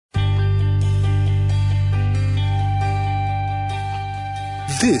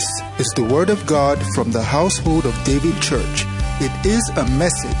This is the Word of God from the Household of David Church. It is a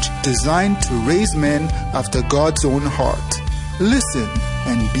message designed to raise men after God's own heart. Listen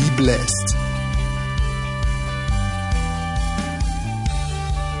and be blessed.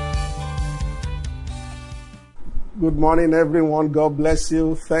 Good morning, everyone. God bless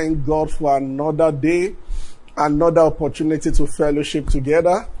you. Thank God for another day, another opportunity to fellowship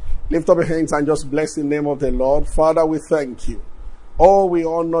together. Lift up your hands and just bless the name of the Lord. Father, we thank you. Oh, we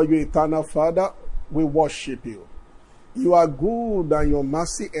honor you, eternal Father. We worship you. You are good and your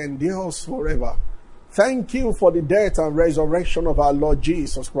mercy endures forever. Thank you for the death and resurrection of our Lord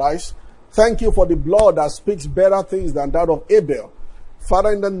Jesus Christ. Thank you for the blood that speaks better things than that of Abel.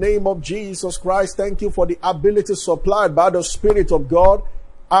 Father, in the name of Jesus Christ, thank you for the ability supplied by the Spirit of God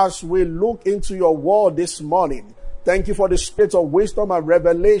as we look into your word this morning. Thank you for the spirit of wisdom and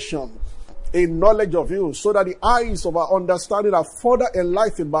revelation in knowledge of you, so that the eyes of our understanding are further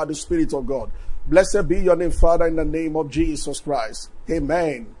enlightened by the Spirit of God. Blessed be your name, Father, in the name of Jesus Christ.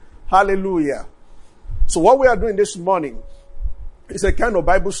 Amen. Hallelujah. So what we are doing this morning is a kind of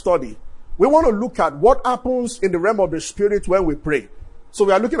Bible study. We want to look at what happens in the realm of the Spirit when we pray. So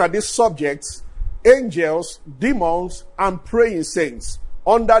we are looking at these subjects: angels, demons, and praying saints,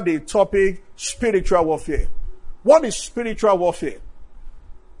 under the topic spiritual warfare. What is spiritual warfare?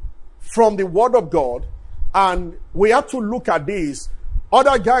 From the Word of God, and we have to look at these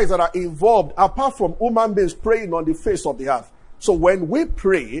other guys that are involved apart from human beings praying on the face of the earth. So when we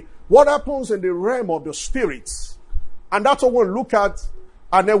pray, what happens in the realm of the spirits? And that's what we'll look at.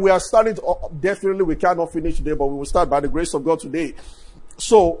 And then we are starting to, definitely we cannot finish today, but we will start by the grace of God today.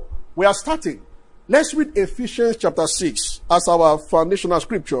 So we are starting. Let's read Ephesians chapter 6 as our foundational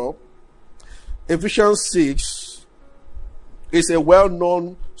scripture. Ephesians 6 is a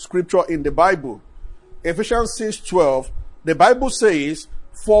well-known scripture in the Bible. Ephesians 6:12, the Bible says,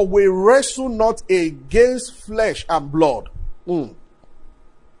 "For we wrestle not against flesh and blood,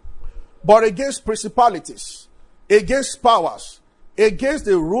 but against principalities, against powers, against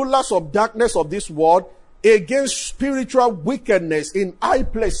the rulers of darkness of this world, against spiritual wickedness in high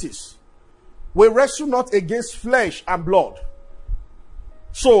places." We wrestle not against flesh and blood.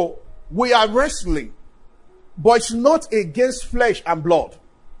 So we are wrestling, but it's not against flesh and blood.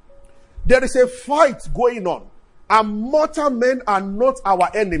 There is a fight going on, and mortal men are not our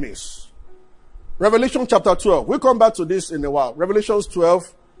enemies. Revelation chapter 12. We'll come back to this in a while. Revelation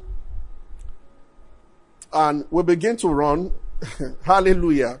 12. And we begin to run.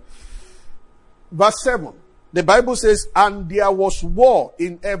 Hallelujah. Verse 7. The Bible says, "And there was war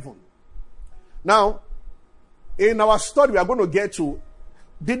in heaven." Now, in our study, we are going to get to,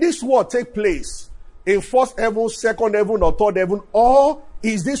 did this war take place in first heaven, second heaven, or third heaven? Or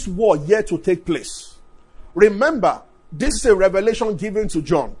is this war yet to take place? Remember, this is a revelation given to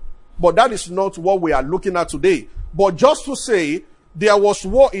John. But that is not what we are looking at today. But just to say, there was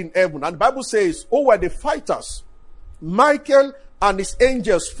war in heaven. And the Bible says, "Oh, were the fighters. Michael and his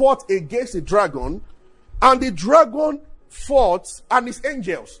angels fought against the dragon. And the dragon fought and his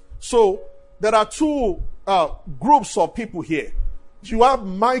angels." So, there are two groups of people here. You have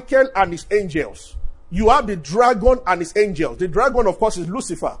Michael and his angels. You have the dragon and his angels. The dragon, of course, is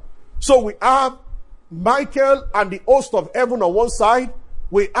Lucifer. So we have Michael and the host of heaven on one side.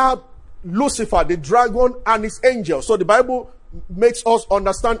 We have Lucifer, the dragon, and his angels. So the Bible makes us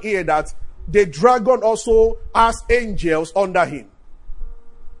understand here that the dragon also has angels under him.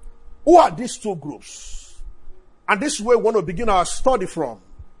 Who are these two groups? And this is where we want to begin our study from.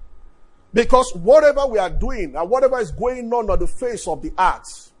 Because whatever we are doing and whatever is going on the face of the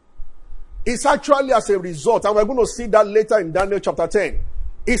earth, it's actually as a result, and we're going to see that later in Daniel chapter 10.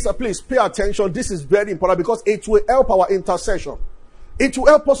 Please pay attention. This is very important because it will help our intercession. It will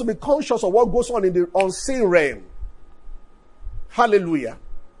help us to be conscious of what goes on in the unseen realm. Hallelujah.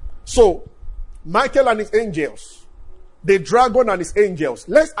 So, Michael and his angels, the dragon and his angels.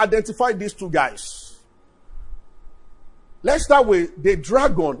 Let's identify these two guys. Let's start with the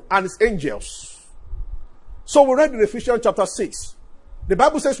dragon and his angels. So we read in Ephesians chapter 6. The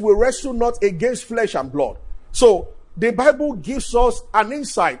Bible says we wrestle not against flesh and blood. So the Bible gives us an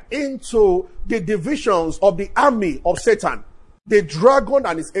insight into the divisions of the army of Satan, the dragon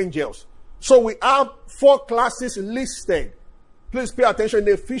and his angels. So we have 4 classes listed. Please pay attention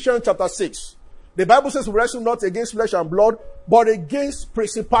in Ephesians chapter 6. The Bible says we wrestle not against flesh and blood, but against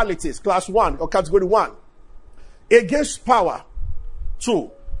principalities, class 1 or category 1. Against power, 2.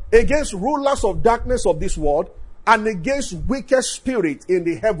 Against rulers of darkness of this world, and against wicked spirit in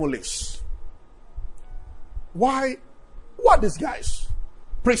the heavenlies. Why? What are these guys?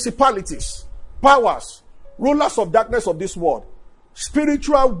 Principalities, powers, rulers of darkness of this world.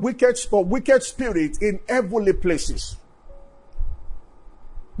 spiritual wicked spirits in heavenly places.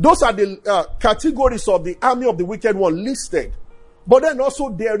 Those are the categories of the army of the wicked one listed. But then also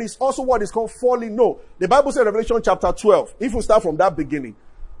there is also what is called falling. No, the Bible says in Revelation chapter 12, if we start from that beginning,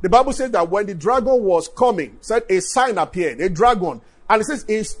 the Bible says that when the dragon was coming, said a sign appeared, a dragon, and it says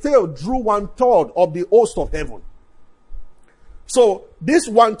his tail drew 1/3 of the host of heaven. So this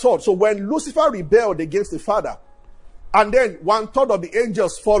 1/3, so when Lucifer rebelled against the Father, and then 1/3 of the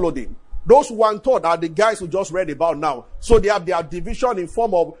angels followed him, those 1/3 are the guys who just read about now. So they have their division in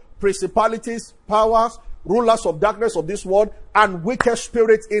form of principalities, powers, rulers of darkness of this world, and wicked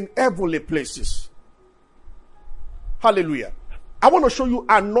spirits in heavenly places. Hallelujah. I want to show you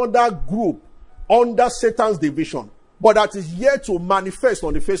another group under Satan's division, but that is yet to manifest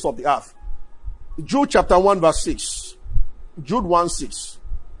on the face of the earth. Jude chapter 1 verse 6. Jude 1:6.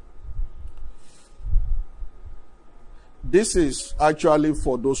 This is actually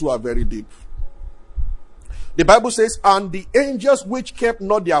for those who are very deep. The Bible says, and the angels which kept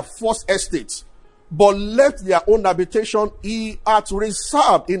not their first estates, but left their own habitation, he hath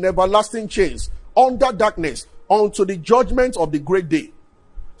reserved in everlasting chains under darkness unto the judgment of the great day.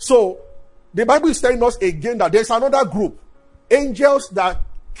 So, the Bible is telling us again that there's another group, angels that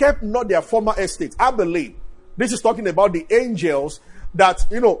kept not their former estate. I believe this is talking about the angels that,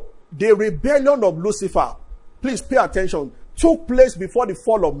 the rebellion of Lucifer, please pay attention, took place before the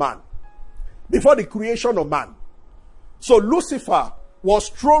fall of man, before the creation of man. So Lucifer was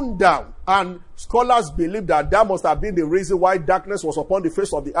thrown down, and scholars believe that that must have been the reason why darkness was upon the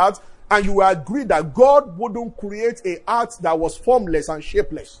face of the earth. And you will agree that God wouldn't create a earth that was formless and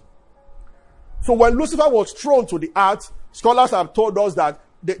shapeless. So when Lucifer was thrown to the earth, scholars have told us that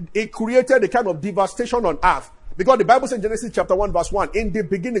it created a kind of devastation on earth. Because the Bible says in Genesis chapter 1 verse 1, in the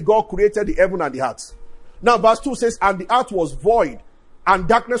beginning God created the heaven and the earth. Now verse 2 says, and the earth was void, and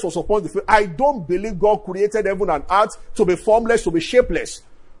darkness was upon the face. I don't believe God created heaven and earth to be formless, to be shapeless.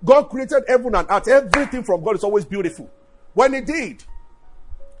 God created heaven and earth. Everything from God is always beautiful. When he did,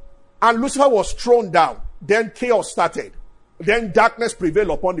 and Lucifer was thrown down, then chaos started. Then darkness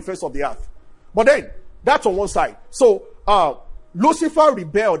prevailed upon the face of the earth. But then, that's on one side. So, Lucifer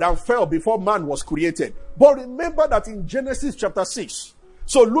rebelled and fell before man was created. But remember that in Genesis chapter 6,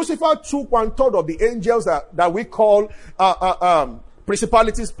 so Lucifer took 1/3 of the angels that we call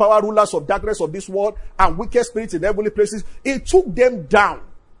principalities, power, rulers of darkness of this world, and wicked spirits in heavenly places. He took them down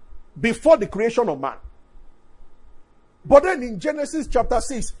before the creation of man. But then in Genesis chapter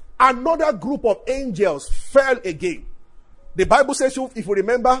 6, another group of angels fell again. The Bible says, if you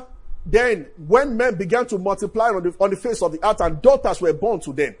remember, then when men began to multiply on the face of the earth and daughters were born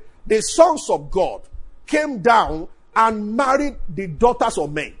to them, the sons of God came down and married the daughters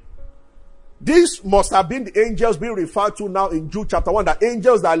of men. This must have been the angels being referred to now in Jude chapter 1, the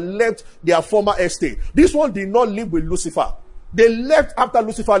angels that left their former estate. This one did not live with Lucifer. They left after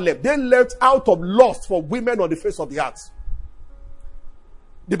Lucifer left. They left out of lust for women on the face of the earth.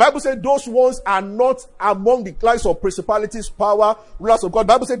 The Bible said those ones are not among the class of principalities, power, rulers of God.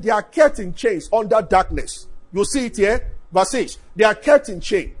 The Bible said they are kept in chains under darkness. You see it here, verse 6. They are kept in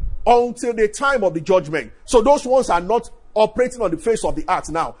chains until the time of the judgment. So those ones are not operating on the face of the earth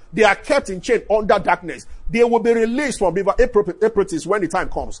now. They are kept in chains under darkness. They will be released from Euphrates when the time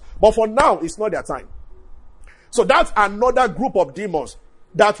comes. But for now, it's not their time. So that's another group of demons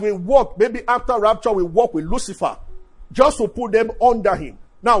that will work, maybe after rapture, will work with Lucifer just to put them under him.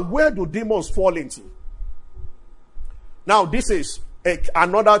 Now, where do demons fall into? Now, this is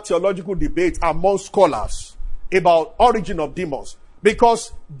another theological debate among scholars about origin of demons.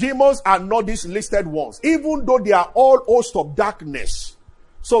 Because demons are not these listed ones, even though they are all hosts of darkness.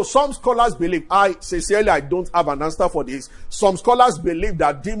 So some scholars believe, I don't have an answer for this. Some scholars believe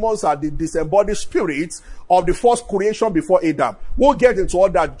that demons are the disembodied spirits of the first creation before Adam. We'll get into all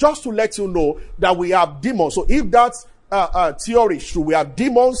that just to let you know that we have demons. So if that's theory is true, we have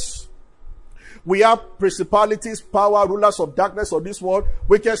demons, we have principalities, power, rulers of darkness of this world,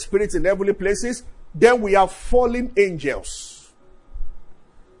 wicked spirits in heavenly places. Then we have fallen angels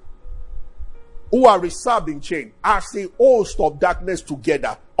who are reserved in chain as a host of darkness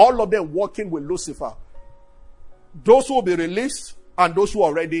together, all of them working with Lucifer. Those who will be released and those who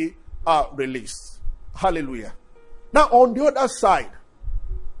already are released. Hallelujah. Now on the other side,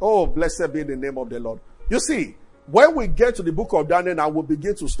 oh, blessed be the name of the Lord. You see, when we get to the book of Daniel and we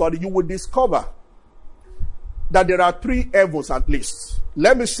begin to study, you will discover that there are 3 heavens at least.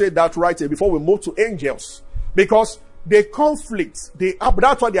 Let me say that right here before we move to angels. Because they conflict.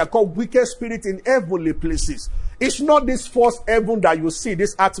 That's why they are called wicked spirits in heavenly places. It's not this first heaven that you see,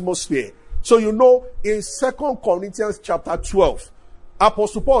 this atmosphere. So you know, in 2 Corinthians chapter 12,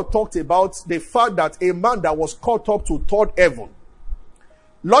 Apostle Paul talked about the fact that a man that was caught up to third heaven.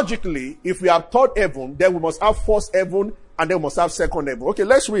 Logically, if we have third heaven, then we must have first heaven, and then we must have second heaven. Okay,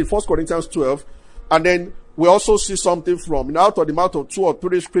 let's read 1 Corinthians 12, and then we also see something from, out of the mouth of 2 or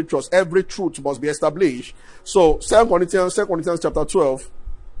 3 scriptures, every truth must be established. So, 2 Corinthians chapter 12,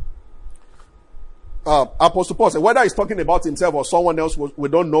 Apostle Paul said, whether he's talking about himself or someone else, we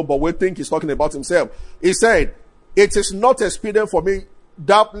don't know, but we think he's talking about himself. He said, it is not expedient for me,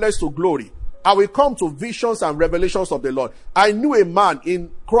 doubtless to glory. I will come to visions and revelations of the Lord. I knew a man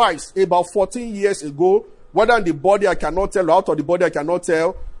in Christ about 14 years ago, whether in the body I cannot tell, or out of the body I cannot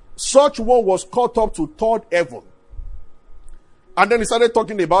tell. Such one was caught up to third heaven. And then he started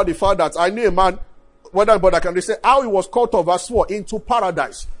talking about the fact that I knew a man, whether in the body I cannot say, how he was caught up, verse 4, into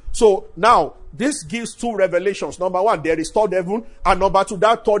paradise. So now, this gives 2 revelations. Number 1, there is third heaven. And number 2,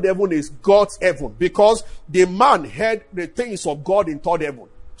 that third heaven is God's heaven. Because the man heard the things of God in third heaven.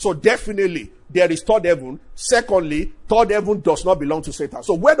 So definitely, there is third heaven. Secondly, third heaven does not belong to Satan.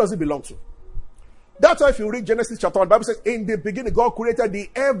 So where does it belong to? That's why if you read Genesis chapter 1, the Bible says, in the beginning, God created the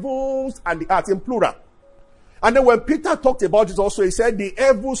heavens and the earth, in plural. And then when Peter talked about it also, he said the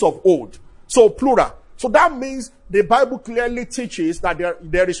heavens of old. So plural. So that means the Bible clearly teaches that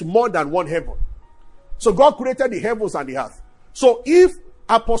there is more than one heaven. So God created the heavens and the earth. So if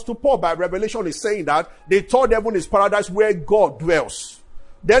Apostle Paul by revelation is saying that the third heaven is paradise where God dwells,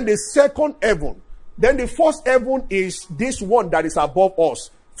 then the second heaven, then the first heaven is this one that is above us,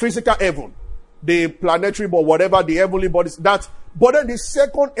 physical heaven, the planetary body, whatever the heavenly bodies, that. But then the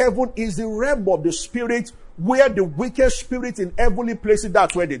second heaven is the realm of the spirit where the wicked spirits in heavenly places,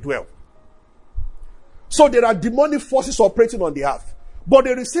 that's where they dwell. So there are demonic forces operating on the earth. But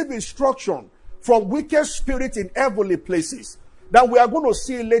they receive instruction from wicked spirits in heavenly places that we are going to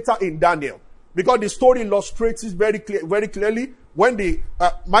see later in Daniel. Because the story illustrates it very clearly when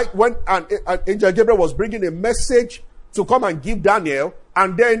Angel Gabriel was bringing a message to come and give Daniel,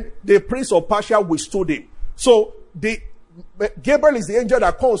 and then the prince of Persia withstood him. So Gabriel is the angel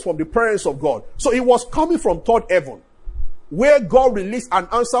that comes from the presence of God. So he was coming from third heaven, where God released an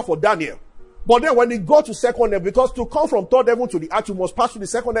answer for Daniel. But then when he got to second heaven, because to come from third heaven to the earth, you must pass through the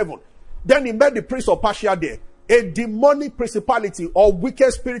second heaven. Then he met the prince of Persia there, a demonic principality or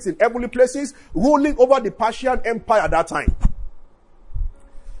wicked spirits in heavenly places ruling over the Persian empire at that time.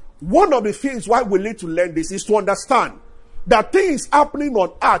 One of the things why we need to learn this is to understand that things happening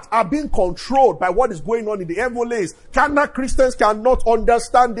on earth are being controlled by what is going on in the heavenlies. Carnal Christians cannot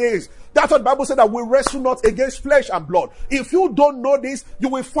understand this. That's what the Bible said, that we wrestle not against flesh and blood. If you don't know this, you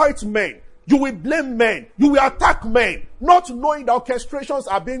will fight men. You will blame men. You will attack men, not knowing that orchestrations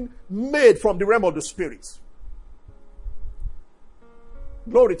are being made from the realm of the spirits.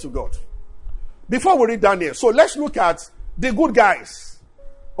 Glory to God. Before we read Daniel, so let's look at the good guys.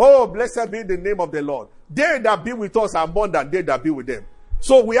 Oh, blessed be the name of the Lord. They that be with us are more than they that be with them.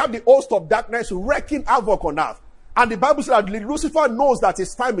 So we have the host of darkness wreaking havoc on earth. And the Bible says that Lucifer knows that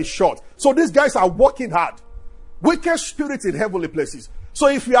his time is short. So these guys are working hard. Wicked spirits in heavenly places. So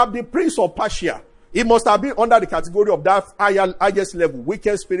if you have the prince of Persia, he must have been under the category of that highest level,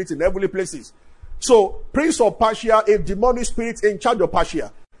 wicked spirits in heavenly places. So prince of Persia, a demonic spirit in charge of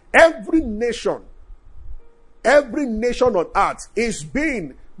Persia. Every nation on earth is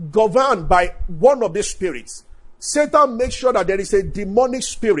being governed by one of these spirits. Satan makes sure that there is a demonic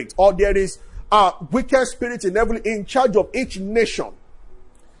spirit or there is a wicked spirit in charge of each nation,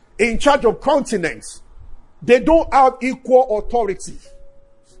 in charge of continents. They don't have equal authority.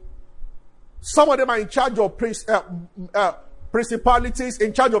 Some of them are in charge of principalities,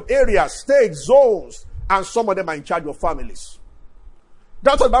 in charge of areas, states, zones, and some of them are in charge of families.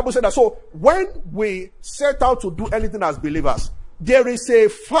 That's what the Bible said. That so when we set out to do anything as believers, there is a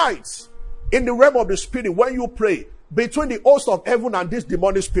fight in the realm of the spirit when you pray between the host of heaven and this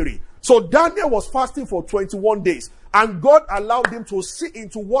demonic spirit. So Daniel was fasting for 21 days, and God allowed him to see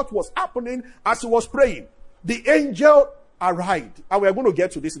into what was happening as he was praying. The angel arrived, and we're going to get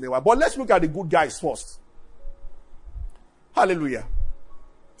to this in a while. But let's look at the good guys first. Hallelujah.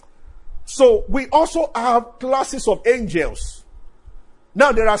 So we also have classes of angels.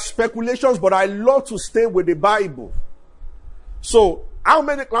 Now there are speculations, but I love to stay with the Bible. So how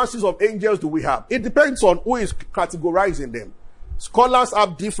many classes of angels do we have? It depends on who is categorizing them. Scholars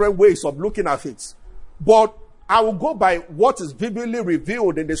have different ways of looking at it. But I will go by what is vividly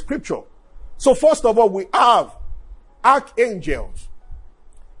revealed in the scripture. So first of all, we have archangels.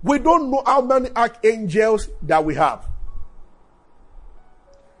 We don't know how many archangels that we have.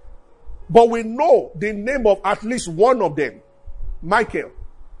 But we know the name of at least one of them, Michael.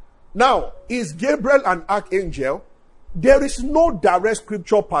 Now, is Gabriel an archangel? There is no direct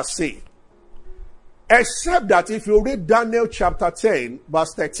scripture per se, except that if you read Daniel chapter 10,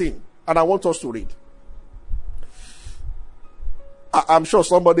 verse 13, and I want us to read. I'm sure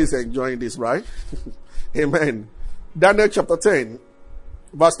somebody is enjoying this, right? Amen. Daniel chapter 10,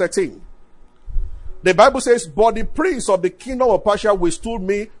 verse 13. The Bible says, but the prince of the kingdom of Persia withstood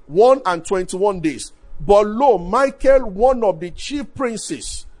me 121 days. But lo, Michael, one of the chief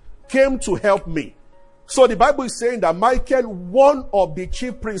princes, came to help me. So the Bible is saying that Michael, one of the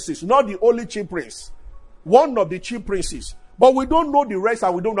chief princes, not the only chief prince, one of the chief princes. But we don't know the rest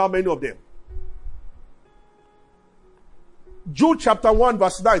and we don't know how many of them. Jude chapter 1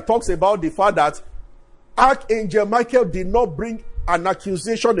 verse 9 talks about the fact that Archangel Michael did not bring an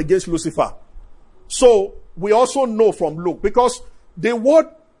accusation against Lucifer. So we also know from Luke, because the word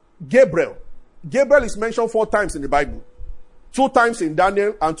Gabriel is mentioned 4 times in the Bible. 2 times in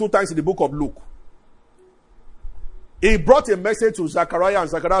Daniel and 2 times in the book of Luke. He brought a message to Zechariah, and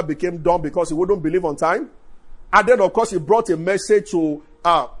Zechariah became dumb because he wouldn't believe on time. And then of course he brought a message to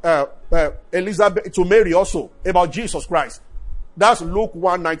Elizabeth, to Mary also, about Jesus Christ. That's Luke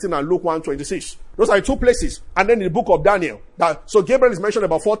 1:19 and Luke 1:26. Those are 2 places. And then in the book of Daniel. So Gabriel is mentioned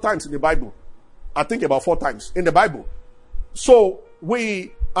about 4 times in the Bible. I think about 4 times in the Bible. So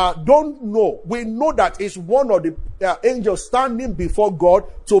we don't know. We know that it's one of the angels standing before God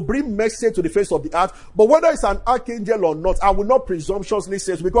to bring message to the face of the earth. But whether it's an archangel or not, I will not presumptuously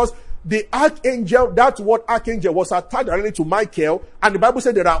say it, because the archangel, that word archangel, was attached directly to Michael, and the Bible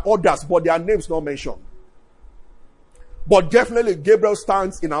said there are others, but their names not mentioned. But definitely Gabriel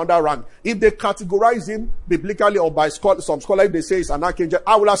stands in another rank. If they categorize him biblically or by some scholars, they say it's an archangel,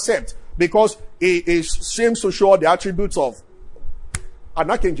 I will accept, because it seems to show the attributes of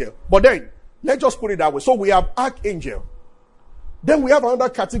an archangel. But then, let's just put it that way. So we have archangel. Then we have another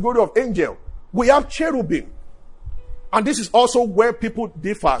category of angel. We have cherubim. And this is also where people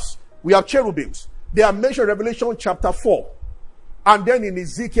differ. We have cherubims. They are mentioned in Revelation chapter 4. And then in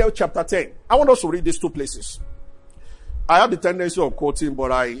Ezekiel chapter 10. I want us to read these 2 places. I have the tendency of quoting,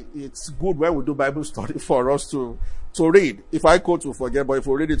 but it's good when we do Bible study for us to read. If I quote, to forget, but if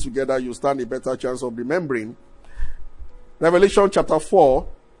we read it together, you stand a better chance of remembering. Revelation chapter 4.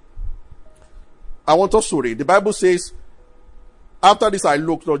 I want us to read. The Bible says, after this I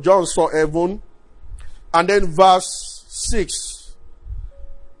looked, John saw heaven, and then verse 6.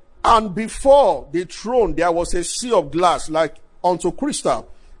 And before the throne there was a sea of glass like unto crystal,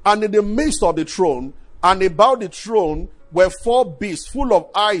 and in the midst of the throne and about the throne were 4 beasts full of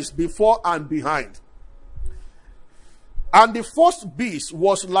eyes before and behind. And the first beast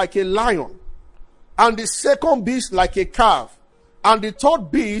was like a lion, and the second beast like a calf, and the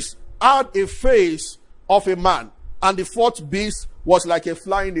third beast had a face of a man, and the fourth beast was like a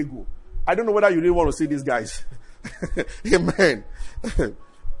flying eagle. I don't know whether you really want to see these guys. Amen.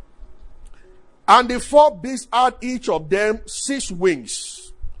 And the 4 beasts had each of them 6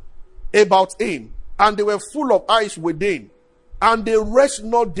 wings about him, and they were full of eyes within. And they rest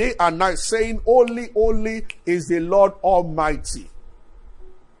not day and night, saying, Holy, holy is the Lord Almighty.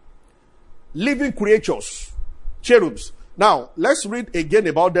 Living creatures, cherubs. Now, let's read again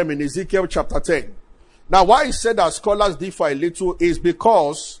about them in Ezekiel chapter 10. Now, why I said that scholars differ a little is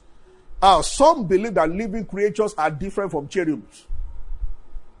because some believe that living creatures are different from cherubs.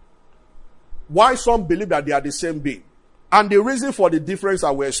 Why some believe that they are the same being. And the reason for the difference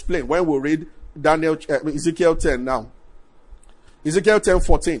I will explain when we read Ezekiel 10 now. Ezekiel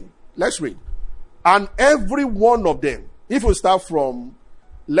 10:14. Let's read. And every one of them, if we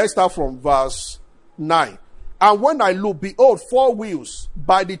let's start from verse 9. And when I looked, behold, 4 wheels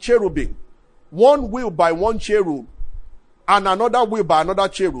by the cherubim, 1 wheel by 1 cherub, and another wheel by another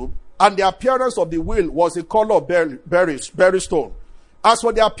cherub, and the appearance of the wheel was the color of berry stone. As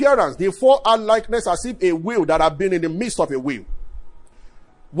for the appearance, the 4 had likeness as if a wheel that had been in the midst of a wheel.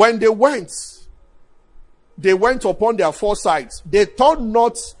 When they went upon their 4 sides. They turned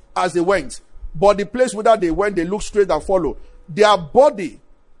not as they went, but the place whither they went, they looked straight and followed. Their body,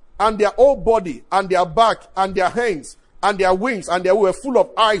 and their whole body, and their back, and their hands, and their wings, and their were full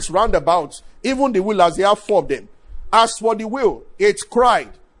of eyes round about, even the wheel as they have 4 of them. As for the wheel, it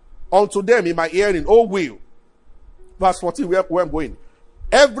cried unto them in my hearing, O wheel. Verse 14, where I'm going.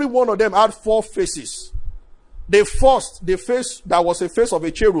 Every one of them had 4 faces. The first, the face that was a face of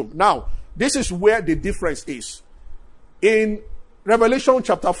a cherub. Now, this is where the difference is. In Revelation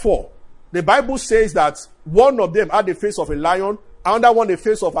chapter 4, the Bible says that one of them had the face of a lion, another one the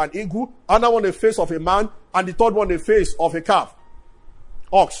face of an eagle, another one the face of a man, and the third one the face of a calf,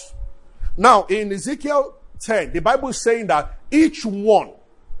 ox. Now, in Ezekiel 10, the Bible is saying that each one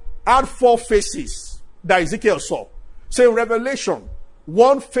had 4 faces that Ezekiel saw. So in Revelation,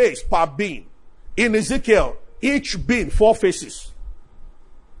 one face per being. In Ezekiel, each being 4 faces.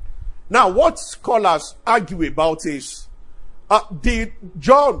 Now, what scholars argue about is, did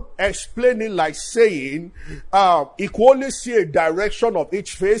John explain it like saying, he could only see a direction of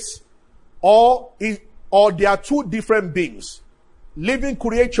each face, or there are 2 different beings, living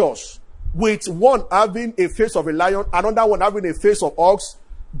creatures, with one having a face of a lion, another one having a face of ox,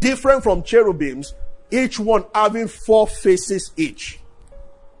 different from cherubims, each one having 4 faces each.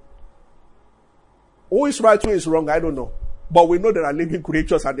 Who is right, who is wrong, I don't know. But we know there are living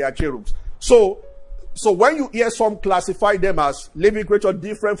creatures and they are cherubs. So when you hear some classify them as living creatures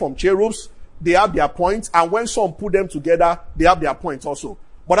different from cherubs, they have their points. And when some put them together, they have their points also.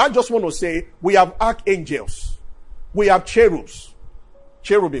 But I just want to say, we have archangels. We have cherubims.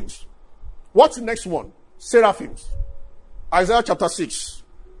 What's the next one? Seraphims. Isaiah chapter 6.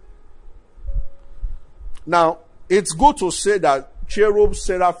 Now, it's good to say that cherubs,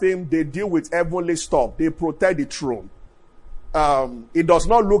 seraphim, they deal with heavenly stuff. They protect the throne. It does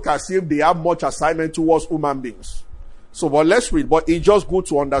not look as if they have much assignment towards human beings. So, but let's read. But it's just good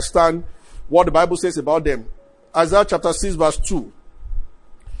to understand what the Bible says about them. Isaiah chapter 6 verse 2.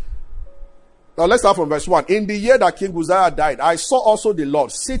 Now let's start from verse 1. In the year that King Uzziah died, I saw also the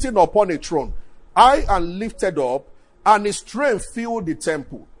Lord sitting upon a throne, high and lifted up, and his train filled the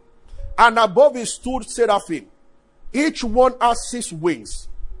temple. And above him stood seraphim. Each one has 6 wings.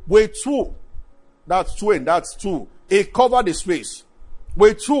 With 2, that's twin, that's 2. He covered his face.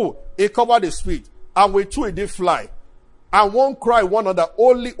 With 2, he covered his feet. And with 2, he did fly. And one cried one another,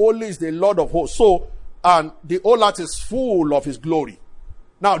 Holy, holy is the Lord of hosts. So, and the whole earth is full of his glory.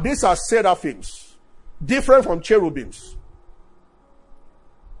 Now, these are seraphims, different from cherubims.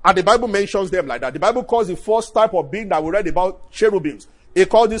 And the Bible mentions them like that. The Bible calls the first type of being that we read about cherubims. It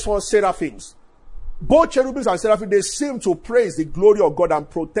calls this one seraphims. Both cherubims and seraphim, they seem to praise the glory of God and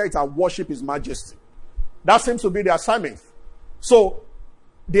protect and worship his majesty. That seems to be the assignment. So,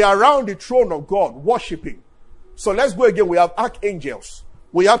 they are around the throne of God, worshiping. So let's go again. We have archangels.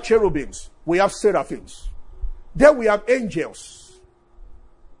 We have cherubims. We have seraphims. Then we have angels.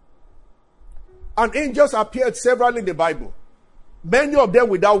 And angels appeared several in the Bible. Many of them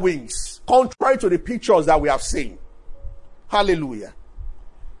without wings, contrary to the pictures that we have seen. Hallelujah.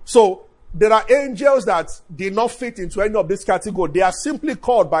 So, there are angels that did not fit into any of this category. They are simply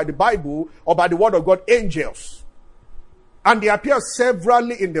called by the Bible or by the word of God angels. And they appear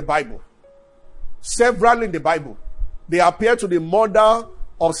severally in the Bible. Severally in the Bible. They appear to the mother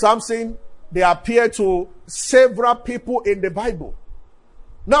of Samson. They appear to several people in the Bible.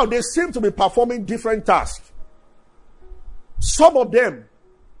 Now, they seem to be performing different tasks. Some of them,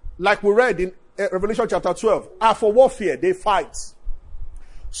 like we read in Revelation chapter 12, are for warfare. They fight.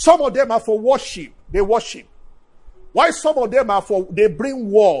 Some of them are for worship. They worship. While some of them are for, they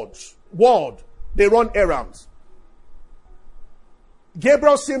bring word. They run errands.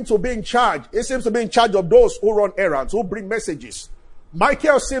 Gabriel seems to be in charge. He seems to be in charge of those who run errands, who bring messages.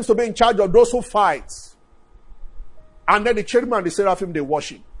 Michael seems to be in charge of those who fight. And then the cherubim and the seraphim, they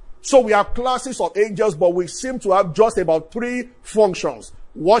worship. So we have classes of angels, but we seem to have just about 3 functions.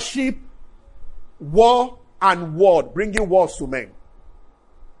 Worship, war, and word, bringing words to men.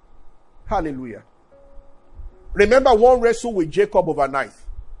 Hallelujah. Remember one wrestle with Jacob overnight.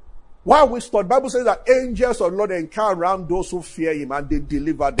 While we study, the Bible says that angels of the Lord encamp around those who fear him and they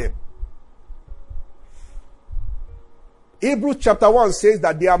deliver them. Hebrews chapter 1 says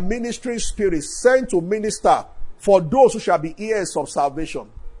that they are ministering spirits sent to minister for those who shall be heirs of salvation.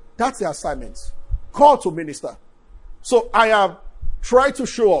 That's the assignment. Called to minister. So I have tried to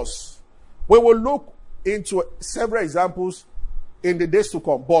show us. We will look into several examples in the days to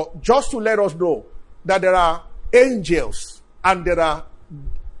come. But just to let us know that there are angels and there are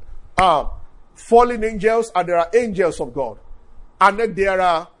fallen angels and there are angels of God. And then there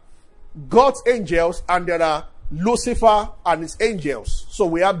are God's angels and there are Lucifer and his angels. So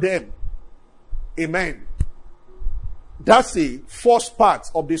we have them. Amen. That's the first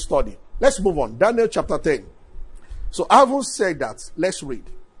part of this study. Let's move on. Daniel chapter 10. So having said that, let's read.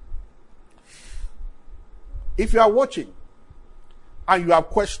 If you are watching and you have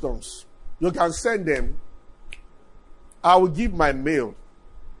questions, you can send them. I will give my mail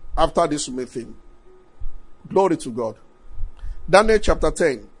after this meeting. Glory to God. Daniel chapter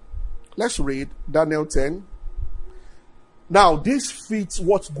 10. Let's read Daniel 10. Now, this fits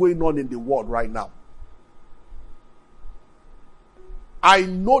what's going on in the world right now. I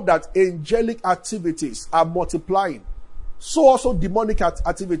know that angelic activities are multiplying. So also demonic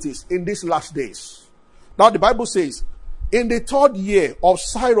activities in these last days. Now the Bible says, in the 3rd year of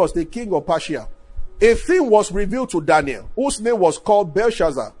Cyrus, the king of Persia, a thing was revealed to Daniel, whose name was called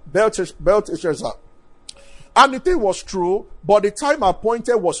Belteshazzar. And the thing was true, but the time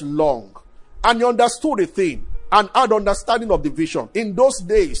appointed was long. And he understood the thing, and had understanding of the vision. In those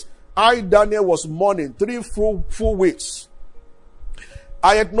days, I, Daniel, was mourning 3 full weeks.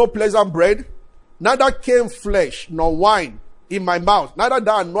 I ate no pleasant bread, neither came flesh nor wine in my mouth, neither did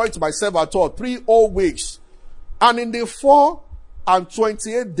I anoint myself at all, 3 whole weeks. And in the 4 and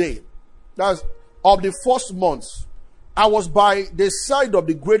 28th day, that's of the first month, I was by the side of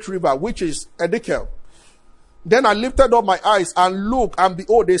the great river, which is Edekel. Then I lifted up my eyes and looked, and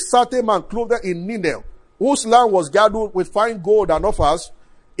behold, a certain man clothed in linen, whose land was gathered with fine gold and offers.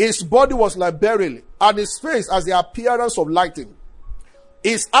 His body was like beryl, and his face as the appearance of lightning.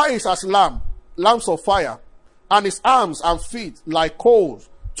 His eyes as lamps of fire, and his arms and feet like coals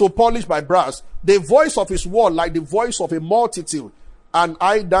to polish by brass. The voice of his word like the voice of a multitude. And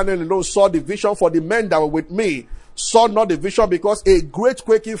I, Daniel, alone saw the vision, for the men that were with me saw not the vision, because a great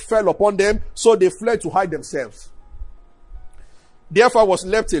quaking fell upon them, so they fled to hide themselves. Therefore I was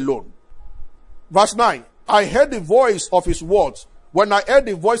left alone. Verse 9, I heard the voice of his words. When I heard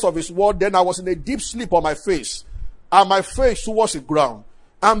the voice of his word, then I was in a deep sleep on my face, and my face towards the ground.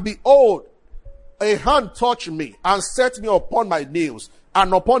 And behold, a hand touched me, and set me upon my knees,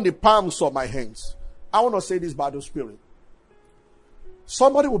 and upon the palms of my hands. I want to say this by the Spirit.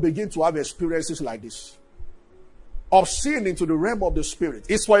 Somebody will begin to have experiences like this, of seeing into the realm of the Spirit.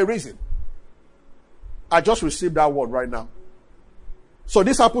 It's for a reason. I just received that word right now. So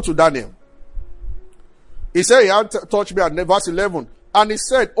this happened to Daniel. He said, he had touched me at verse 11. And he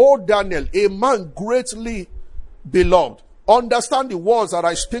said, O Daniel, a man greatly beloved, understand the words that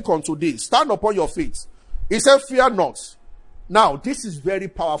I speak unto thee. Stand upon your feet. He said, fear not. Now, this is very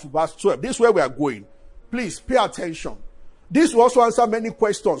powerful. Verse 12. This is where we are going. Please pay attention. This will also answer many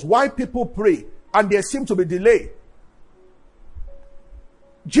questions. Why people pray and there seem to be delay.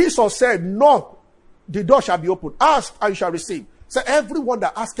 Jesus said, knock, the door shall be opened. Ask and you shall receive. So everyone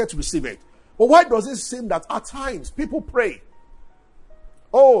that asketh to receive it. But why does it seem that at times people pray?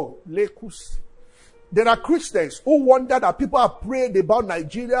 Oh, Lekus. There are Christians who wonder that people are praying about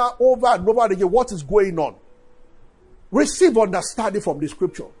Nigeria over and over again. What is going on? Receive understanding from the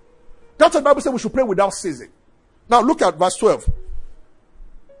scripture. That's what the Bible says we should pray without ceasing. Now look at verse 12.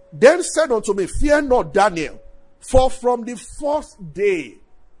 Then said unto me, fear not, Daniel, for from the first day,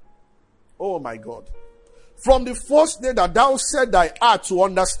 oh my God, from the first day that thou set thy heart to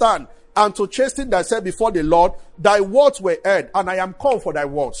understand and to chasten thyself before the Lord, thy words were heard, and I am come for thy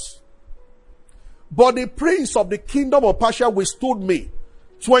words. But the prince of the kingdom of Persia withstood me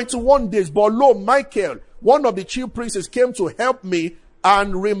 21 days. But lo, Michael, one of the chief princes, came to help me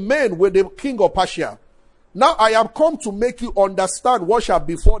and remain with the king of Persia. Now I am come to make you understand what shall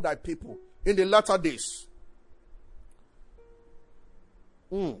befall thy people in the latter days.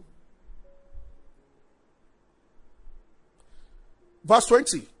 Verse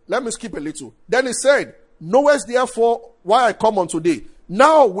 20. Let me skip a little. Then he said, knowest therefore why I come unto thee?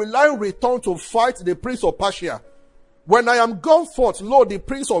 Now will I return to fight the prince of Persia. When I am gone forth, lo, the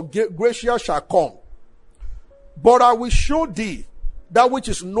prince of Gracia shall come. But I will show thee that which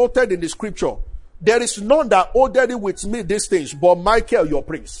is noted in the scripture. There is none that ordered with me these things, but Michael your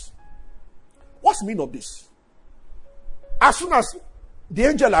prince. What's the meaning of this? As soon as the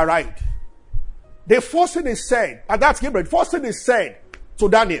angel arrived, the first thing he said, and that's Gabriel, the first thing he said to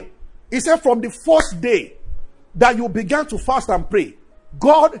Daniel, he said, from the first day that you began to fast and pray,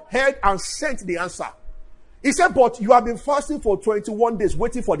 God heard and sent the answer. He said, but you have been fasting for 21 days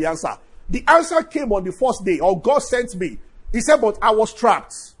waiting for the answer. The answer came on the first day, or God sent me. He said, but I was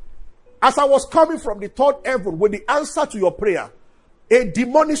trapped. As I was coming from the third heaven with the answer to your prayer, a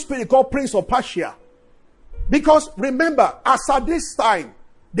demonic spirit called Prince of Persia. Because remember, as at this time,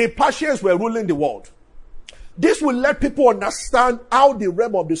 the Persians were ruling the world. This will let people understand how the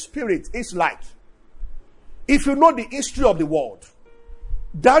realm of the spirit is like. If you know the history of the world,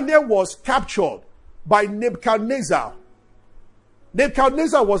 Daniel was captured by Nebuchadnezzar.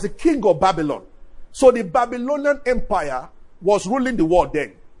 Nebuchadnezzar was the king of Babylon. So the Babylonian Empire was ruling the world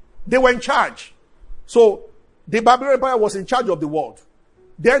then. They were in charge. So the Babylonian Empire was in charge of the world.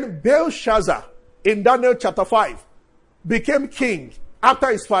 Then Belshazzar in Daniel chapter 5 became king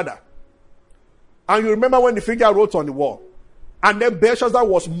after his father. And you remember when the finger wrote on the wall. And then Belshazzar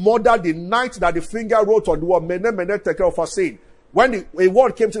was murdered the night that the finger wrote on the wall. When a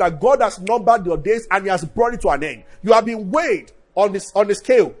word came to that, God has numbered your days and he has brought it to an end. You have been weighed on the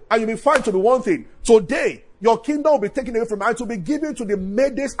scale, and you'll be found to be one thing. Today, your kingdom will be taken away from you and to be given to the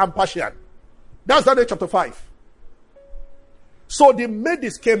Medes and Persian. That's Daniel chapter 5. So the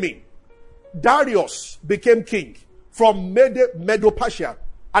Medes came in. Darius became king from Medo-Persia,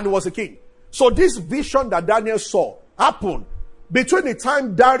 and he was a king. So this vision that Daniel saw happened between the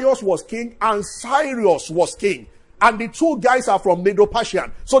time Darius was king and Cyrus was king. And the two guys are from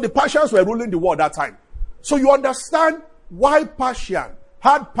Medo-Persian. So the Persians were ruling the world at that time. So you understand why Persian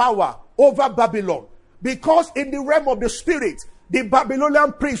had power over Babylon. Because in the realm of the spirit, the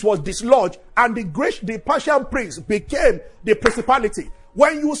Babylonian prince was dislodged and the Persian prince became the principality.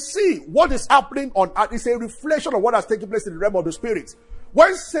 When you see what is happening on earth, it's a reflection of what has taken place in the realm of the spirit.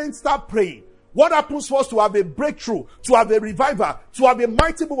 When saints start praying, what happens for us to have a breakthrough, to have a revival, to have a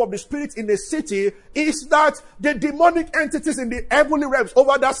mighty move of the spirit in the city is that the demonic entities in the heavenly realms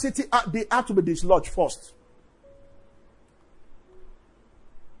over that city, they have to be dislodged first.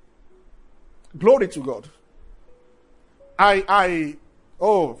 Glory to God.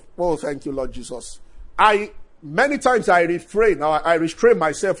 Thank you, Lord Jesus. Many times I restrain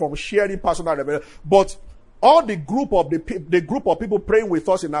myself from sharing personal revelation, but all the group of people praying with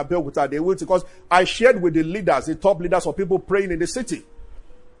us in Abeokuta, they will, because I shared with the leaders, the top leaders of people praying in the city.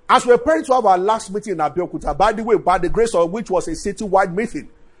 As we're praying to have our last meeting in Abeokuta, by the way, by the grace of which was a city-wide meeting,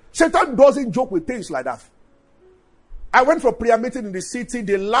 Satan doesn't joke with things like that. I went for a prayer meeting in the city,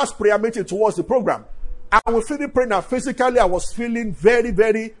 the last prayer meeting towards the program. I was feeling praying, and physically I was feeling very,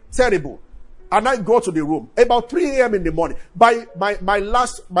 very terrible. And I go to the room about 3 a.m. in the morning.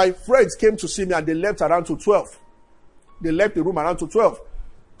 My friends came to see me and they left around to 12. They left the room around to 12.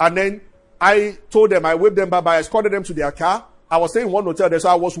 And then I told them, I waved them bye-bye, I escorted them to their car. I was staying in one hotel there, so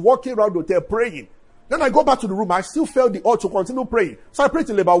I was walking around the hotel praying. Then I go back to the room. I still felt the urge to continue praying. So I prayed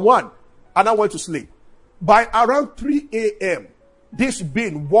till about 1 and I went to sleep. By around 3 a.m., this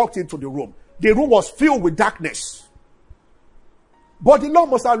being walked into the room. The room was filled with darkness. But the Lord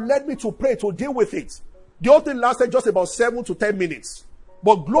must have led me to pray to deal with it. The whole thing lasted just about 7 to 10 minutes.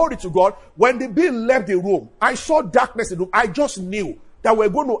 But glory to God, when the being left the room, I saw darkness in the room. I just knew that we're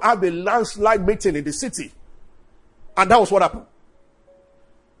going to have a landslide meeting in the city. And that was what happened.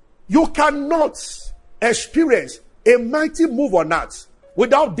 You cannot experience a mighty move on earth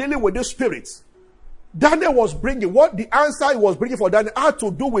without dealing with the spirits. Daniel was bringing, what the answer he was bringing for Daniel had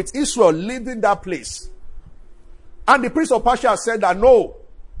to do with Israel leaving that place. And the prince of Persia said that no.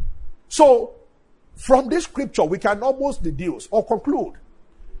 So, from this scripture, we can almost deduce or conclude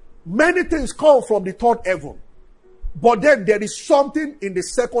many things come from the third heaven. But then there is something in the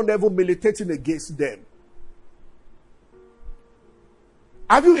second heaven militating against them.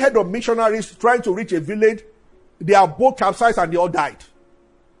 Have you heard of missionaries trying to reach a village? They are both capsized and they all died.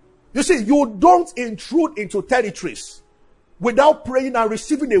 You see, you don't intrude into territories without praying and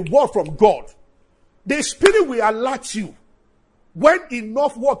receiving a word from God. The Spirit will alert you when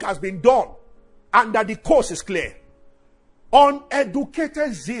enough work has been done and that the course is clear.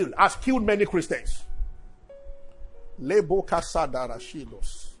 Uneducated zeal has killed many Christians. If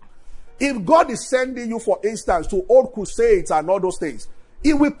God is sending you, for instance, to old crusades and all those things,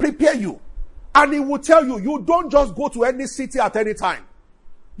 He will prepare you. And He will tell you, you don't just go to any city at any time.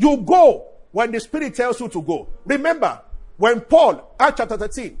 You go when the Spirit tells you to go. Remember, when Paul, Acts chapter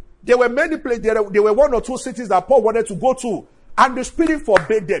 13, there were many places, there were 1 or 2 cities that Paul wanted to go to, and the Spirit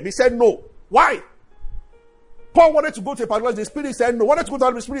forbade them. He said no. Why? Paul wanted to go to a particular, the Spirit said no. Wanted to go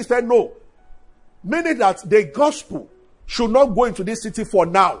to the Spirit said no. Meaning that the gospel should not go into this city for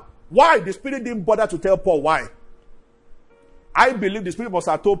now. Why? The Spirit didn't bother to tell Paul why. I believe the Spirit must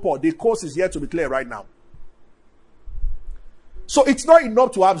have told Paul, the course is yet to be clear right now. So it's not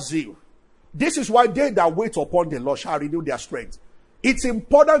enough to have zeal. This is why they that wait upon the Lord shall renew their strength. It's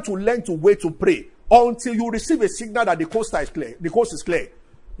important to learn to wait to pray until you receive a signal that the coast is clear. The coast is clear.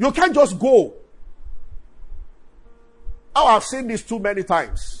 You can't just go. Oh, I've seen this too many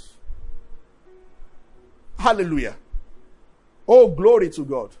times. Hallelujah. Oh, glory to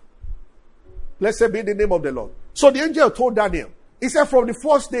God. Blessed be the name of the Lord. So the angel told Daniel, he said, from the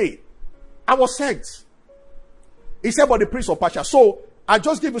first day, I was sent. He said, but the prince of Persia. So, I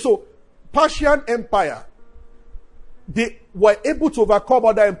just give you, so, Persian Empire, they were able to overcome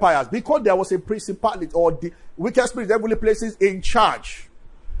other empires because there was a principality or the wicked spirits in heavenly places in charge.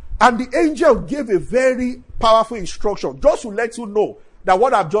 And the angel gave a very powerful instruction just to let you know that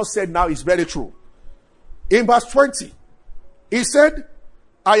what I've just said now is very true. In verse 20, he said,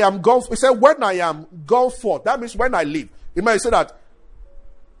 I am gone. He said, when I am gone forth, that means when I leave. He might say that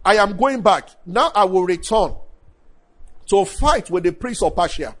I am going back. Now I will return to fight with the prince of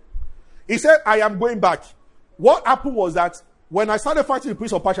Persia. He said, I am going back. What happened was that when I started fighting the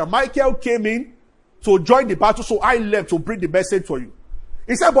prince of Persia, Michael came in to join the battle, so I left to bring the message for you.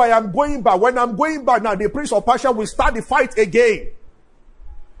 He said, but I am going back. When I'm going back now, the prince of Persia will start the fight again.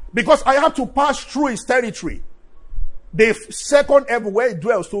 Because I have to pass through his territory. The second heaven where he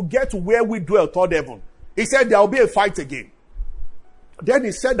dwells to get to where we dwell, third heaven. He said there will be a fight again. Then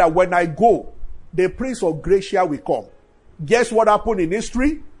he said that when I go, the Prince of Gracia will come. Guess what happened in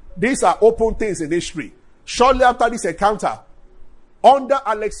history? These are open things in history. Shortly after this encounter, under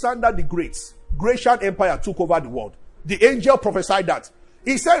Alexander the Great, Grecian Empire took over the world. The angel prophesied that.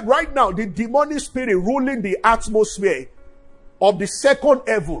 He said right now, the demonic spirit ruling the atmosphere of the second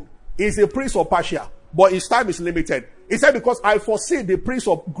heaven is a prince of Persia, but his time is limited. He said, because I foresee the prince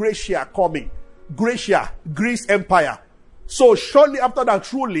of Gracia coming. Gracia, Greece Empire. So shortly after that,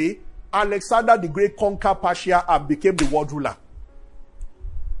 truly, Alexander the Great conquered Persia and became the world ruler.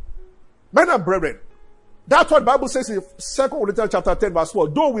 Men and brethren, that's what the Bible says in 2 Corinthians chapter 10 verse 4.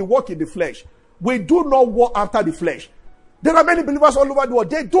 Though we walk in the flesh, we do not walk after the flesh. There are many believers all over the world.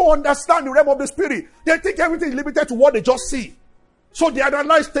 They don't understand the realm of the spirit. They think everything is limited to what they just see. So they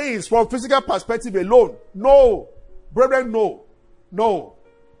analyze things from physical perspective alone. No. Brethren, no. No.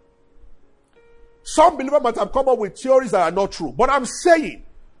 Some believers might have come up with theories that are not true. But I'm saying,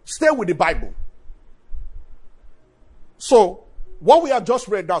 stay with the Bible. So, what we have just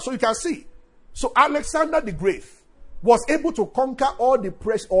read now, so you can see. So Alexander the Great was able to conquer all the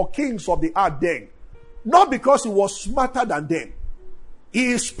press or kings of the earth then. Not because he was smarter than them.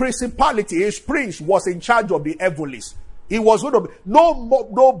 His principality, his prince was in charge of the heavenlies. He was going to be,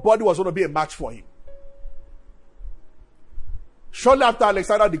 nobody was going to be a match for him. Shortly after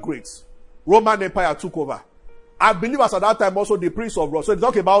Alexander the Great, Roman Empire took over. I believe as at that time also the prince of Rome. So they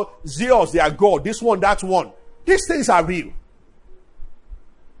talk about Zeus, their god, this one, that one. These things are real.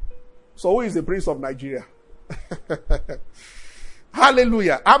 So who is the prince of Nigeria?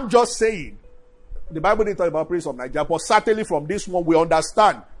 Hallelujah. I'm just saying. The Bible didn't talk about prince of Nigeria, but certainly from this one we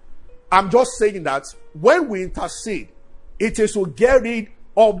understand. I'm just saying that when we intercede, it is to get rid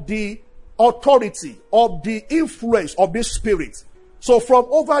of the authority, of the influence of this spirit. So from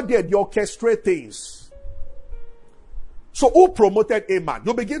over there, they orchestrate things. So who promoted Haman?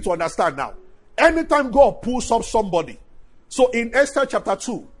 You begin to understand now. Anytime God pulls up somebody. So in Esther chapter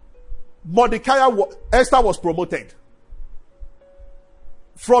 2, Esther was promoted.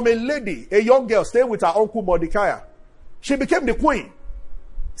 From a lady, a young girl, staying with her uncle Mordecai. She became the queen.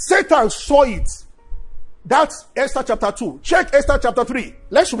 Satan saw it. That's Esther chapter 2. Check Esther chapter 3.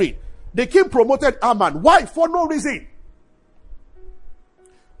 Let's read. The king promoted Haman. Why? For no reason.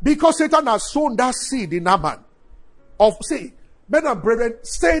 Because Satan has sown that seed in Haman. See, men and brethren,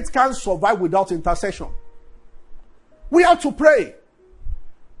 saints can't survive without intercession. We have to pray.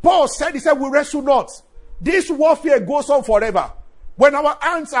 Paul said, he said, we wrestle not. This warfare goes on forever. When our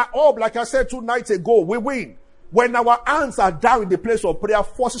hands are up, like I said 2 nights ago, we win. When our hands are down in the place of prayer,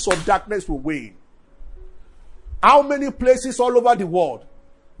 forces of darkness will win. How many places all over the world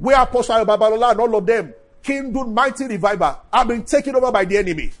where Apostle Babalola and all of them kindled mighty revival have been taken over by the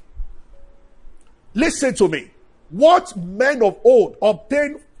enemy? Listen to me. What men of old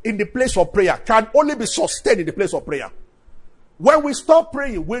obtained in the place of prayer can only be sustained in the place of prayer. When we stop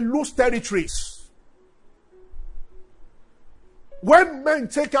praying, we lose territories. When men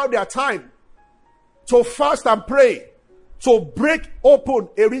take out their time to fast and pray, to break open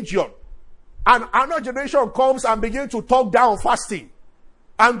a region, and another generation comes and begins to talk down fasting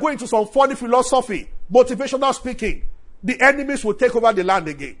and go into some funny philosophy, motivational speaking, the enemies will take over the land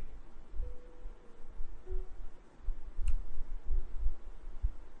again.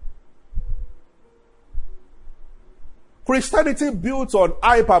 Christianity built on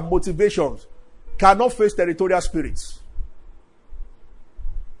hype and motivations cannot face territorial spirits.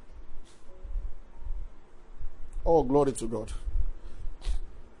 Oh, glory to God.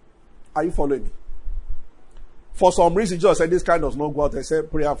 Are you following me? For some reason, Jesus said this kind does not go out and say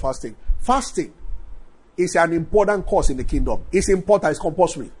prayer and fasting. Fasting is an important course in the kingdom. It's important, it's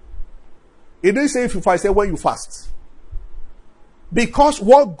compulsory. It didn't say if I say when you fast. Because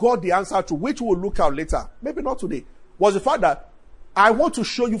what God the answer to, which we'll look at later, maybe not today, was the fact that I want to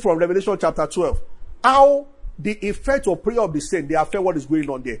show you from Revelation chapter 12 how the effect of prayer of the saint, they affect what is going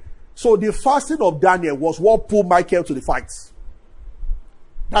on there. So the fasting of Daniel was what pulled Michael to the fight.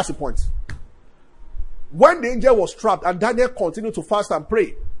 That's the point. When the angel was trapped and Daniel continued to fast and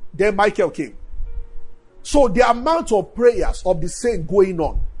pray, then Michael came. So the amount of prayers of the saint going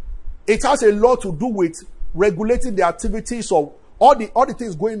on, it has a lot to do with regulating the activities of all the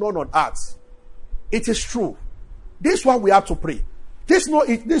things going on earth. It is true. This one we have to pray. This one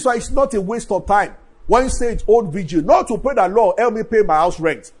is not a waste of time. When you say it's old vigil, not to pray that Lord help me pay my house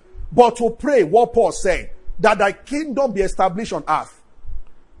rent, but to pray what Paul said, that thy kingdom be established on earth.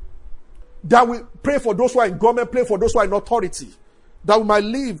 That we pray for those who are in government, pray for those who are in authority. that we might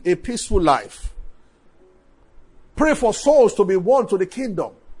live a peaceful life. Pray for souls to be won to the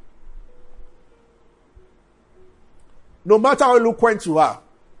kingdom. No matter how eloquent you are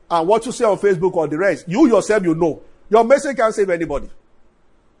and what you say on Facebook or the rest, you yourself, you know. Your message can't save anybody.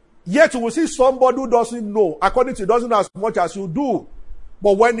 Yet you will see somebody who doesn't know, according to you, doesn't know as much as you do.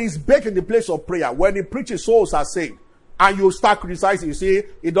 But when he's back in the place of prayer, when he preaches, souls are saved. And you start criticizing, you say,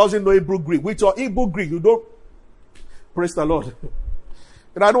 he doesn't know Hebrew Greek. With your Hebrew Greek, you don't. Praise the Lord.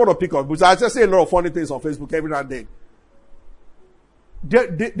 And I don't want to pick on, because I just say a lot of funny things on Facebook every now and then.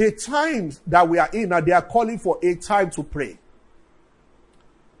 The times that we are in, they are calling for a time to pray.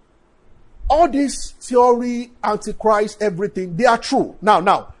 All this theory, antichrist, everything, they are true.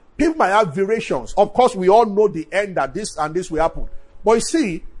 Now, people might have variations. Of course, we all know the end that this and this will happen. But you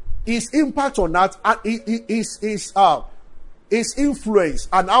see, his impact on that and his influence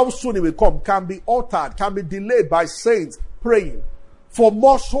and how soon it will come can be altered, can be delayed by saints praying for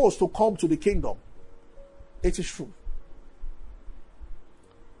more souls to come to the kingdom. It is true.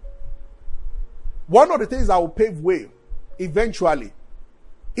 One of the things that will pave way eventually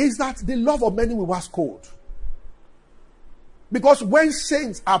is that the love of many will wax cold. Because when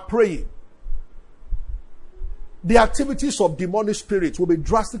saints are praying, the activities of demonic spirits will be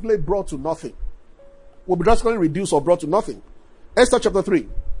drastically brought to nothing. Will be drastically reduced or brought to nothing. Esther chapter 3.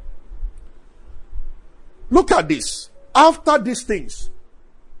 Look at this. After these things,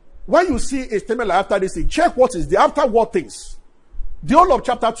 when you see a statement like after this thing, check what is the after what things. The whole of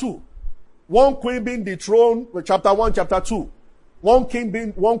chapter 2. One queen being dethroned, chapter 1, chapter 2. One queen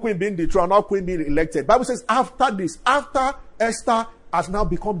being dethroned, another queen being elected. Bible says after this, after Esther has now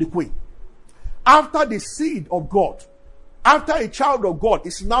become the queen. After the seed of God, after a child of God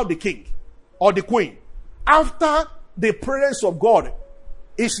is now the king or the queen, after the presence of God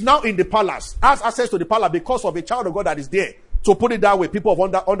is now in the palace, has access to the palace because of a child of God that is there. To put it that way, people of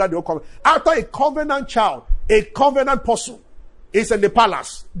under the old covenant. After a covenant child, a covenant person is in the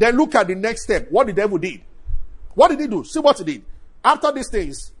palace, then look at the next step. What the devil did. What did he do? See what he did. After these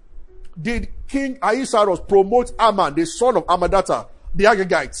things, did King Ahasuerus promote Haman, the son of Hammedatha, the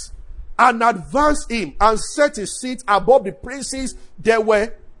Agagites, and advance him and set his seat above the princes. There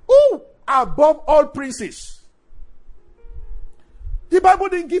were, above all princes. The Bible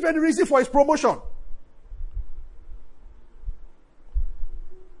didn't give any reason for his promotion.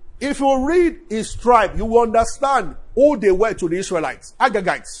 If you read his tribe, you will understand who they were to the Israelites,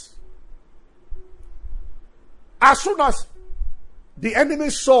 Agagites. As soon as the enemy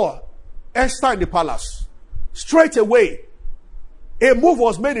saw Esther in the palace, straight away, a move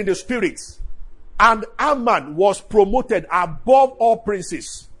was made in the spirit, and Haman was promoted above all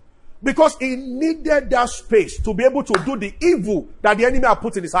princes because he needed that space to be able to do the evil that the enemy had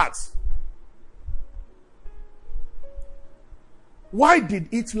put in his heart. Why did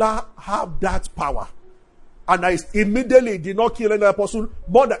Hitler have that power? And I immediately did not kill any apostle,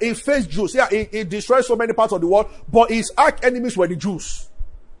 but he faced Jews. Yeah, he destroyed so many parts of the world, but his arch enemies were the Jews.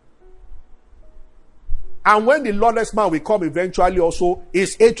 And when the lawless man will come eventually also,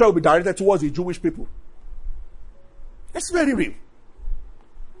 his hatred will be directed towards the Jewish people. It's very real.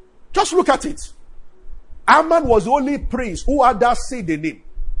 Just look at it. Haman was the only prince who had that seed in him.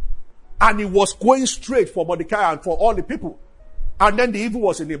 And he was going straight for Mordecai and for all the people. And then the evil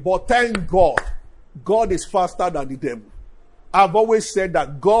was in him. But thank God, God is faster than the devil. I've always said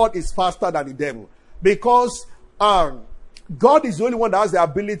that God is faster than the devil. Because God is the only one that has the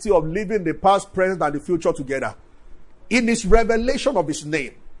ability of living the past, present, and the future together. In his revelation of his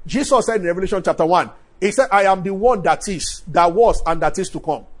name, Jesus said in Revelation chapter 1, he said, I am the one that is, that was, and that is to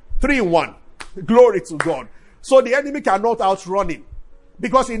come. 3 in 1. Glory to God. So the enemy cannot outrun him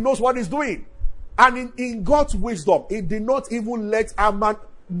because he knows what he's doing. And in God's wisdom, he did not even let Haman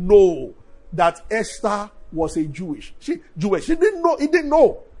know that Esther was a Jewish. She didn't know. He didn't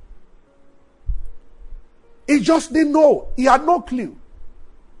know. He just didn't know. He had no clue.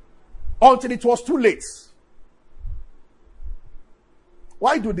 Until it was too late.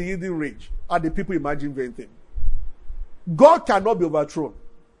 Why do the heathen rage? And the people imagine vain things? God cannot be overthrown.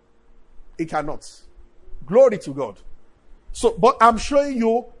 He cannot. Glory to God. So, but I'm showing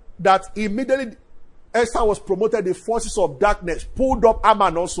you that immediately Esther was promoted, the forces of darkness pulled up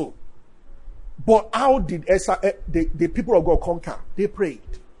Haman also. But how did Esther, the people of God conquer? They prayed.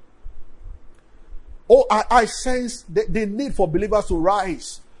 Oh, I sense the need for believers to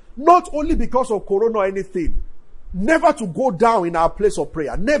rise. Not only because of corona or anything. Never to go down in our place of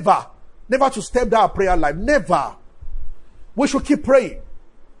prayer. Never. Never to step down our prayer life. Never. We should keep praying.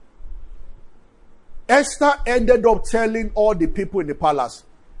 Esther ended up telling all the people in the palace.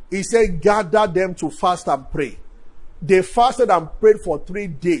 He said, gather them to fast and pray. They fasted and prayed for 3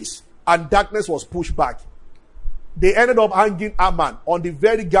 days, and darkness was pushed back. They ended up hanging Haman on the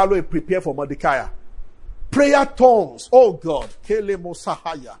very gallows prepared for Mordecai. Prayer tongues. Oh God.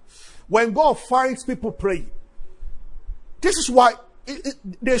 When God finds people praying, this is why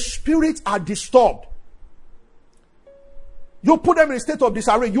the spirits are disturbed. You put them in a state of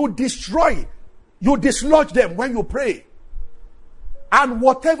disarray. You destroy. You dislodge them when you pray. And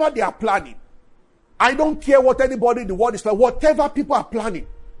whatever they are planning, I don't care what anybody in the world is like, whatever people are planning,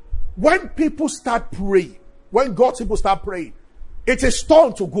 when people start praying, when God's people start praying, it is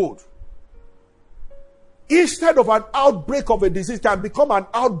turned to good. Instead of an outbreak of a disease, it can become an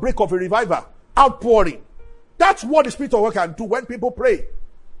outbreak of a revival, outpouring. That's what the Spirit of God can do when people pray.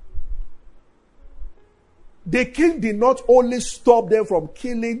 The king did not only stop them from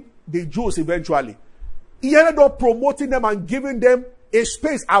killing the Jews eventually, he ended up promoting them and giving them a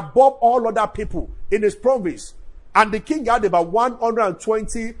space above all other people in his province. And the king had about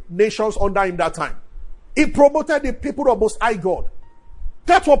 120 nations under him that time. He promoted the people of Most High God.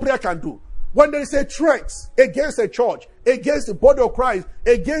 That's what prayer can do. When there is a threat against a church, against the body of Christ,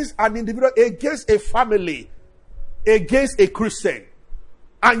 against an individual, against a family, against a Christian,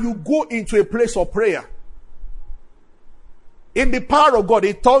 and you go into a place of prayer, in the power of God,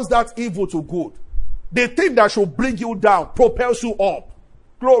 it turns that evil to good. The thing that should bring you down propels you up.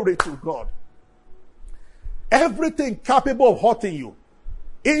 Glory to God. Everything capable of hurting you,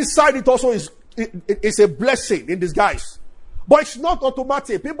 inside it also is a blessing in disguise. But it's not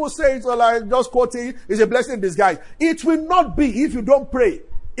automatic. People say it's like just quoting, it's a blessing in disguise. It will not be if you don't pray.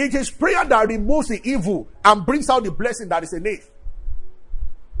 It is prayer that removes the evil and brings out the blessing that is in it.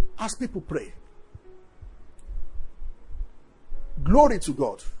 As people pray. Glory to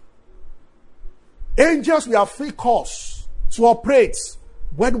God. Angels will have free course to operate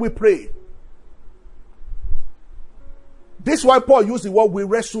when we pray. This is why Paul used the word we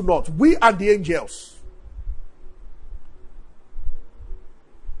wrestle not. We and the angels.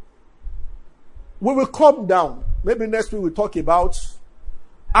 We will come down. Maybe next week we'll talk about,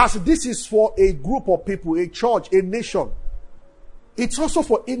 as this is for a group of people, a church, a nation. It's also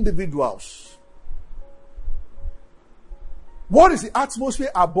for individuals. What is the atmosphere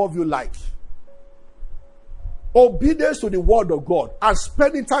above you like? Obedience to the word of God and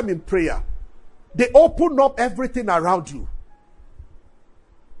spending time in prayer. They open up everything around you.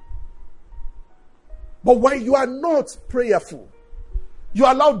 But when you are not prayerful, you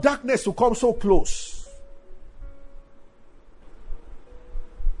allow darkness to come so close.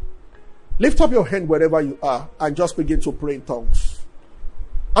 Lift up your hand wherever you are and just begin to pray in tongues.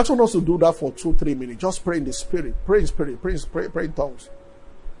 I want us to do that for 2-3 minutes. Just pray in the spirit. Pray in spirit. Pray in tongues.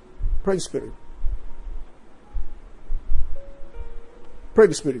 Pray in spirit. Pray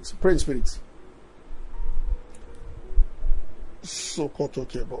in spirit. Pray in spirit.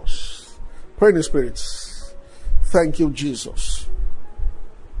 Pray in the spirit. Thank you, Jesus.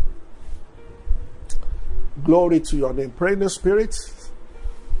 Glory to your name. Pray in the spirit.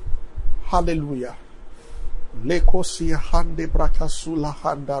 Hallelujah.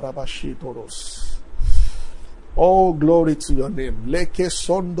 Oh, glory to your name. Leke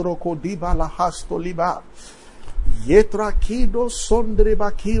sondro kodiba la hasto liba. Yetra kido sondre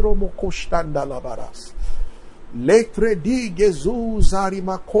bakiro mokoshtanda labaras. Letre di gezu zari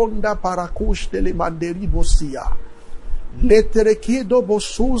makonda parakush dele manderi bosia. Letre kido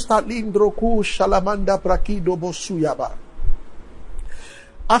bosus talindro ku shalamanda prakido bosuyaba.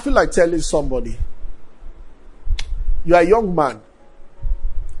 I feel like telling somebody, you are a young man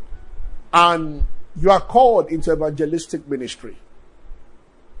and you are called into evangelistic ministry.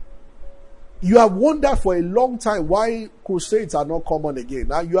 You have wondered for a long time why crusades are not common again.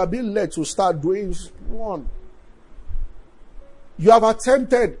 Now you are being led to start doing one. You have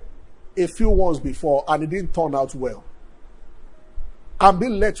attempted a few ones before and it didn't turn out well. I'm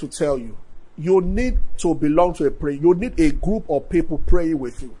being led to tell you, you need to belong to a prayer. You need a group of people praying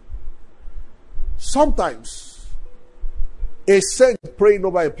with you. Sometimes a saint praying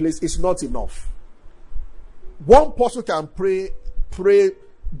over a place is not enough. One person can pray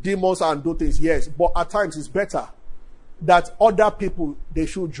demons and do things, yes, but at times it's better that other people, they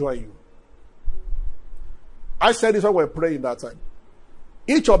should join you. I said this when we were praying that time.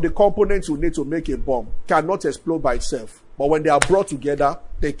 Each of the components you need to make a bomb cannot explode by itself, but when they are brought together,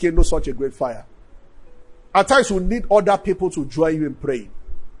 they kindle such a great fire. At times you need other people to join you in praying.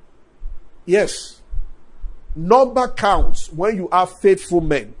 Yes. Number counts when you have faithful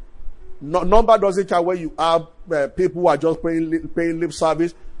men. Number doesn't count when you have people who are just paying lip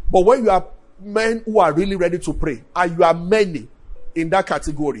service. But when you have men who are really ready to pray, and you are many in that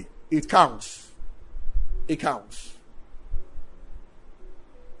category, it counts. It counts.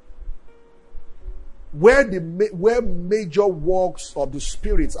 where major works of the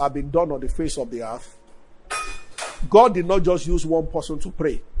spirits have been done on the face of the earth, God did not just use one person to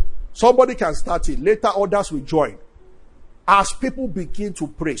pray. Somebody can start it. Later, others will join. As people begin to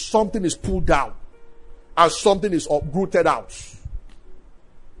pray, something is pulled down and something is uprooted out.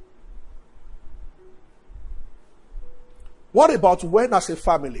 What about when, as a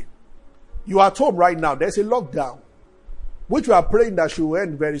family, you are at home right now, there's a lockdown, which we are praying that should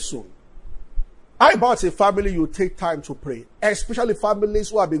end very soon. How about a family you take time to pray, especially families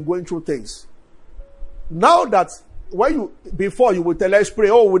who have been going through things? Now that before you would tell us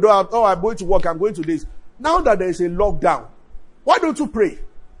pray, we don't have, I'm going to work, I'm going to this. Now that there is a lockdown, why don't you pray?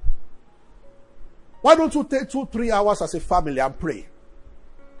 Why don't you take 2-3 hours as a family and pray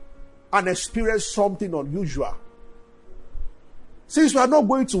and experience something unusual? Since you are not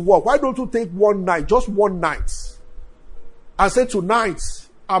going to work, why don't you take one night, just one night, and say, tonight,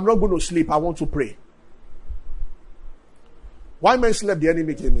 I'm not going to sleep, I want to pray. Why men slept, the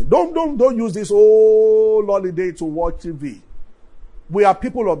enemy came in. Don't use this whole holiday to watch TV. We are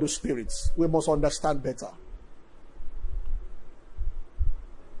people of the spirits. We must understand better.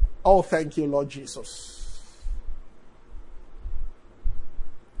 Oh, thank you, Lord Jesus.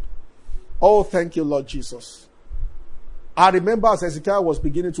 Oh, thank you, Lord Jesus. I remember as Ezekiel was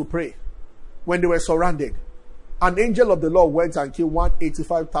beginning to pray, when they were surrounded, an angel of the Lord went and killed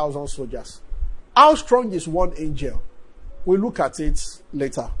 185,000 soldiers. How strong is one angel? We'll look at it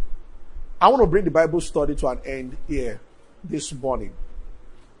later. I want to bring the Bible study to an end here this morning.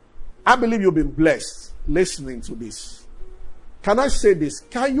 I believe you've been blessed listening to this. Can I say this?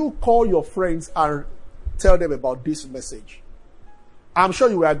 Can you call your friends and tell them about this message? I'm sure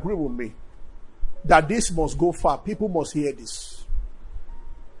you will agree with me that this must go far. People must hear this.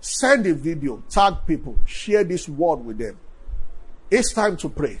 Send a video, tag people, share this word with them. It's time to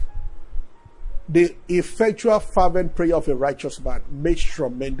pray. The effectual fervent prayer of a righteous man makes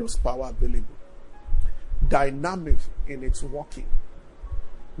tremendous power available. Dynamic in its working.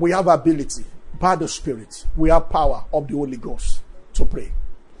 We have ability by the Spirit. We have power of the Holy Ghost to pray.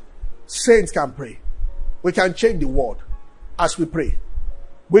 Saints can pray. We can change the world as we pray.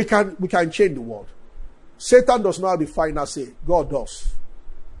 We can change the world. Satan does not have the final say. God does.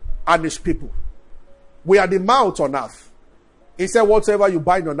 And his people. We are the mouth on earth. He said, whatever you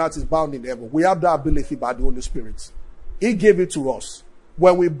bind on earth is bound in heaven. We have that ability by the Holy Spirit. He gave it to us.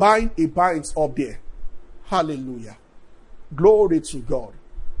 When we bind, he binds up there. Hallelujah. Glory to God.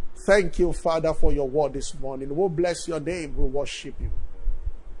 Thank you, Father, for your word this morning. We'll bless your name. We'll worship you.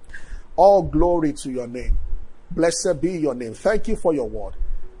 All glory to your name. Blessed be your name. Thank you for your word.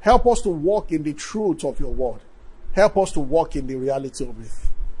 Help us to walk in the truth of your word. Help us to walk in the reality of it.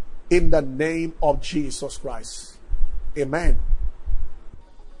 In the name of Jesus Christ. Amen.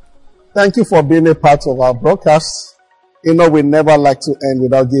 Thank you for being a part of our broadcast. We never like to end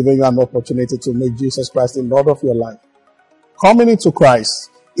without giving you an opportunity to make Jesus Christ the Lord of your life. Coming into Christ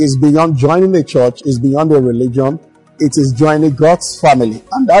is beyond joining a church, is beyond a religion. It is joining God's family.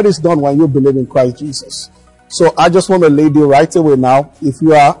 And that is done when you believe in Christ Jesus. So I just want to lead you right away now. If you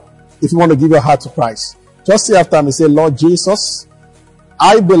want to give your heart to Christ, just say after me, say, Lord Jesus,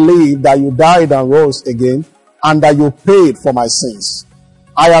 I believe that you died and rose again and that you paid for my sins.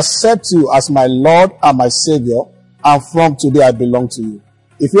 I accept you as my Lord and my Savior, and from today I belong to you.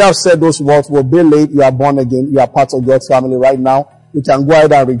 If you have said those words, will be late, you are born again, you are part of God's family right now. You can go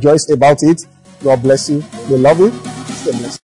ahead and rejoice about it. God bless you. We love you. Stay blessed.